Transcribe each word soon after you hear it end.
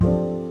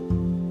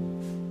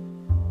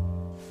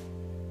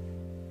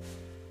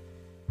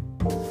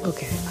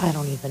Okay, I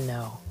don't even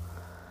know.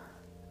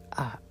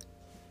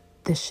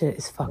 This shit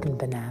is fucking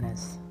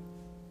bananas.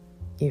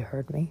 You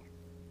heard me?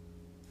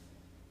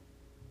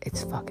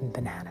 It's fucking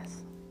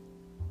bananas.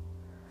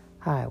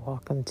 Hi,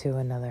 welcome to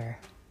another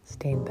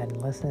Stay in Bed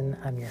and Listen.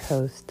 I'm your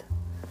host,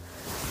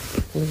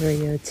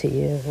 Lirio to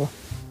you,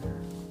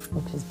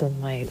 which has been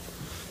my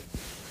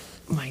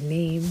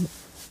name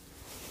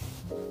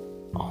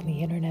on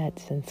the internet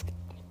since,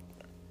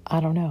 I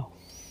don't know,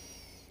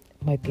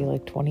 it might be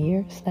like 20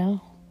 years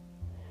now.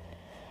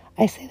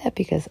 I say that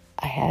because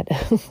I had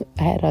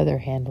I had other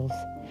handles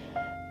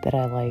that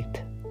I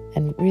liked,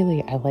 and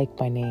really I like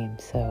my name,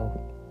 so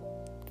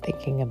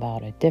thinking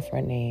about a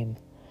different name,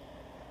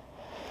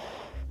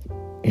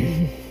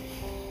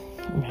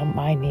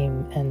 my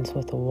name ends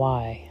with a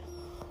Y,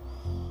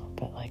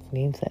 but like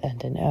names that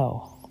end in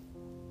O,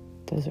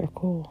 those are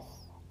cool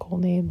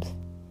names,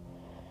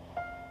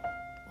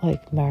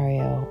 like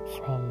Mario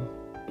from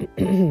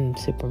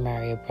Super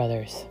Mario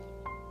Brothers.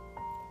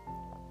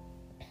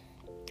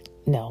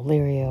 No,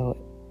 Lirio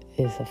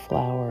is a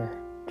flower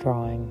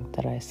drawing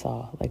that I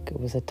saw. Like, it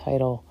was a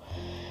title,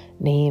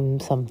 name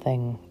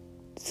something,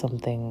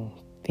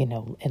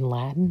 in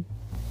Latin.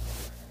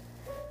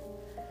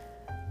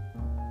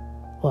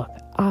 Look,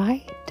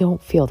 I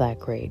don't feel that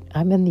great.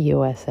 I'm in the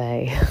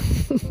USA.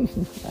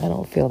 I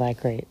don't feel that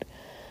great.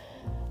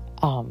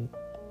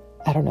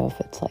 I don't know if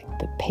it's like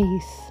the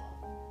pace,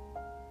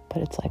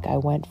 but it's like I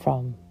went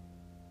from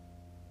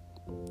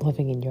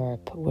living in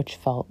Europe, which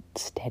felt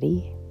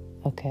steady.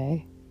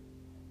 Okay,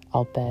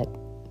 I'll bet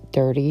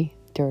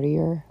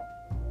dirtier.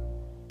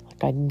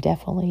 Like, I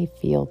definitely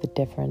feel the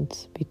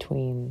difference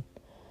between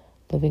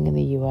living in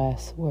the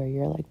US, where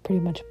you're like pretty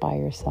much by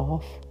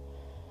yourself,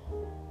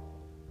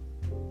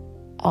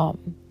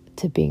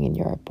 to being in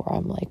Europe, where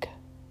I'm like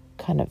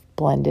kind of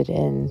blended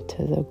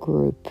into the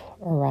group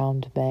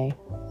around me,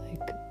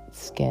 like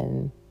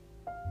skin,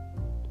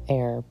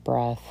 air,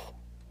 breath,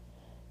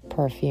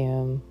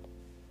 perfume,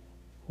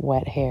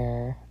 wet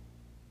hair,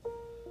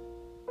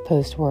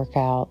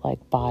 post-workout,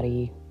 like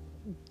body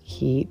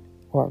heat,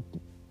 or,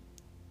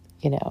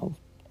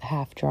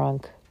 half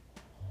drunk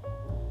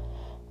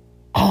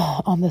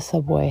on the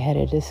subway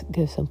headed to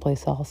go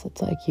someplace else.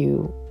 It's like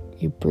you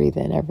breathe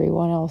in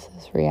everyone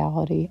else's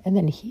reality. And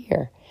then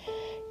here,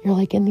 you're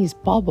like in these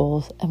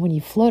bubbles, and when you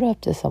float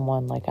up to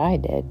someone like I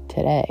did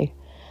today,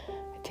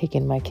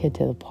 taking my kid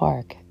to the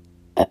park,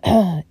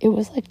 it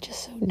was like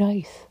just so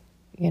nice,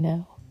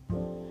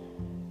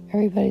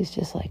 Everybody's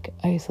just like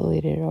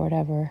isolated or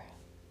whatever.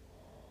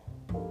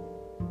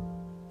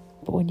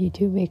 But when you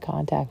do make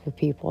contact with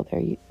people,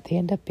 they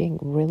end up being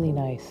really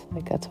nice.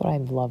 Like, that's what I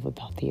love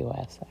about the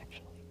U.S.,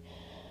 actually.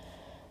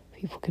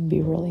 People can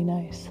be really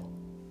nice.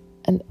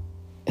 And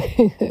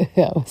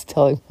I was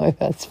telling my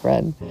best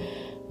friend,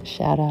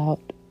 shout out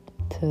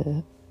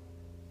to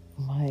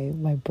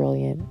my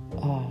brilliant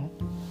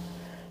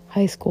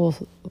high school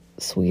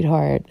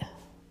sweetheart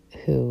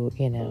who,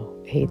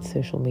 hates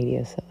social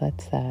media, so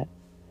that's that.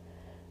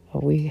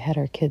 But we had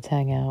our kids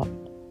hang out.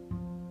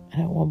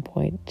 And at one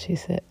point,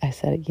 I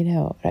said,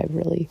 what I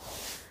really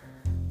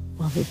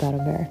love about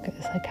America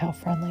is like how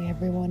friendly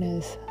everyone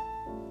is.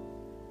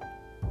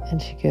 And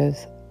she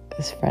goes,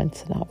 is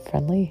friends not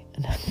friendly?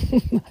 And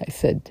I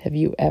said, have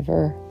you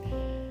ever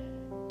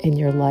in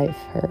your life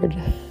heard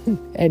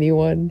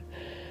anyone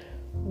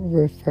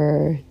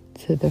refer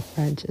to the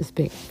French as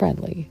being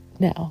friendly?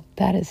 Now,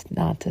 that is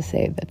not to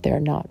say that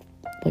they're not,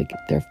 like,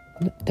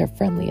 they're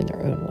friendly in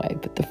their own way,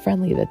 but the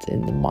friendly that's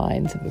in the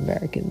minds of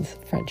Americans,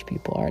 French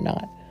people are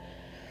not.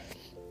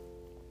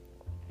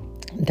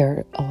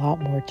 They're a lot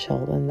more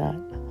chill than that.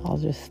 I'll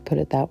just put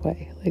it that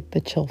way. Like,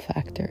 the chill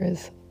factor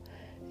is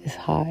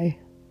high.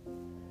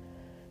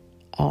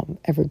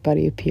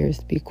 Everybody appears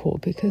to be cool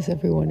because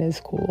everyone is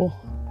cool.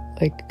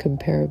 Like,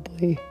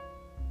 comparably,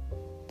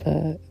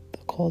 the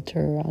culture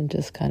around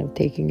just kind of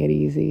taking it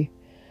easy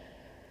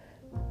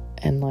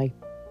and like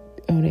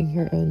owning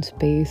your own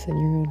space and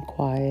your own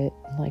quiet,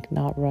 and like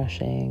not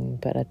rushing,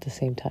 but at the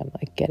same time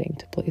like getting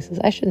to places.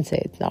 I shouldn't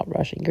say it's not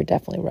rushing. You're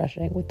definitely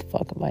rushing. What the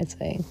fuck am I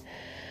saying?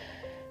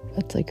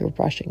 It's like you're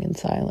rushing in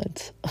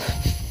silence.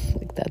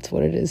 Like, that's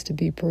what it is to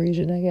be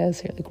Parisian, I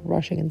guess. You're like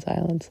rushing in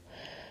silence.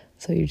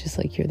 So you just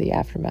like, you're the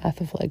aftermath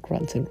of like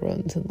grunts and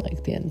groans and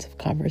like the ends of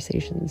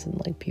conversations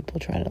and like people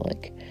trying to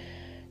like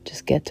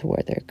just get to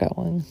where they're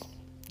going.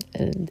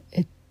 And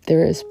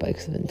there is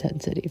spikes of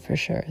intensity for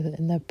sure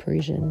in the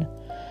Parisian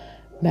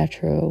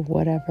metro,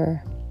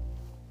 whatever.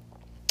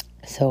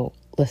 So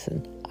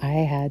listen, I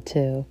had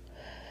to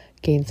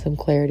gain some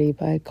clarity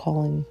by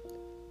calling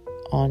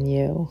on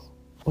you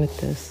with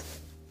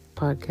this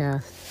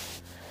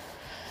podcast.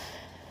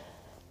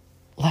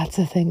 Lots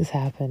of things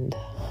happened.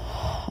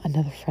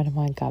 Another friend of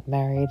mine got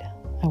married.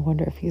 I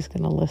wonder if he's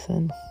going to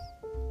listen.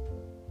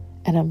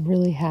 And I'm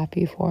really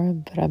happy for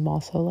him, but I'm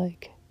also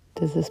like,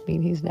 does this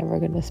mean he's never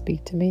going to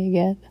speak to me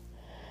again?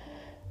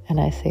 And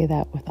I say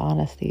that with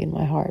honesty in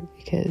my heart,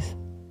 because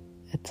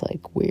it's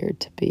like weird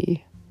to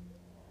be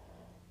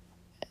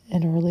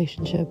in a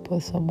relationship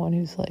with someone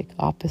who's like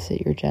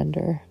opposite your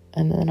gender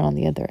And then on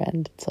the other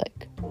end, it's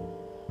like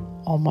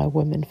all my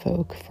women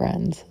folk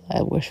friends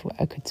I wish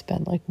I could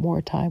spend like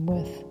more time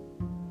with.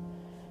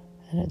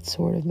 And it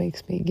sort of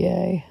makes me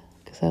gay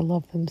because I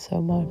love them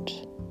so much.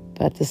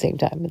 But at the same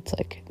time, it's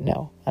like,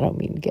 no, I don't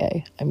mean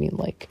gay. I mean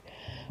like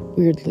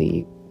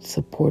weirdly,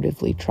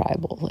 supportively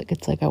tribal. Like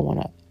it's like I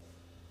want to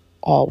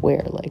all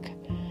wear like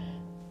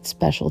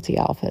specialty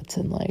outfits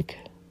and like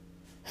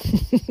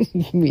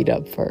meet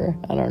up for,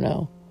 I don't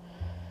know,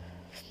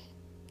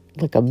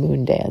 like a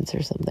moon dance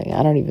or something.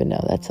 I don't even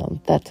know.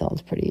 That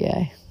sounds pretty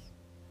gay.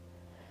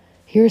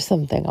 Here's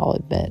something I'll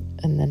admit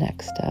in the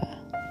next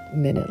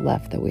minute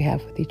left that we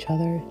have with each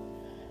other.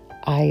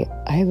 I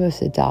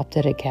almost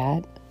adopted a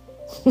cat.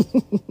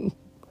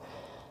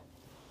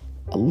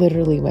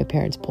 Literally, my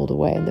parents pulled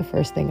away, and the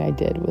first thing I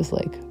did was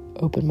like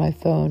open my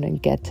phone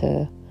and get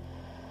to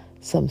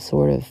some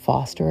sort of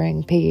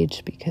fostering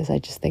page because I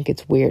just think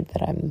it's weird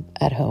that I'm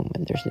at home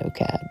and there's no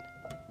cat.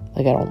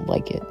 Like, I don't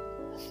like it.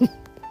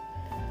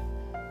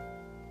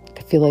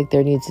 I feel like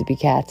there needs to be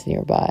cats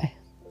nearby.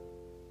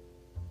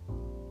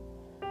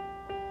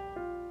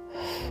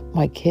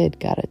 My kid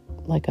got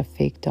a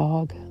fake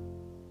dog,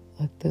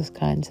 like those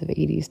kinds of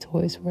 80s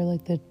toys where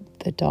like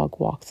the dog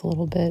walks a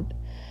little bit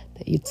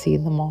that you'd see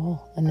in the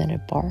mall and then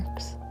it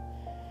barks.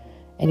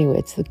 Anyway,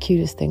 it's the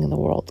cutest thing in the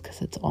world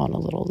because it's on a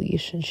little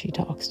leash and she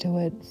talks to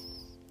it.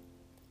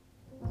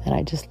 And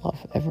I just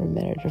love every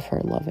minute of her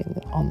loving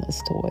on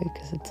this toy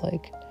because it's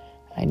like,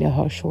 I know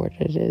how short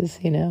it is,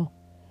 you know?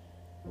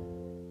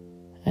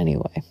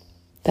 Anyway,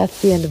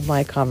 that's the end of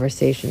my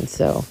conversation.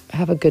 So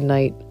have a good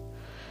night.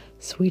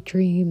 Sweet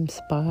dreams.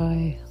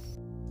 Bye.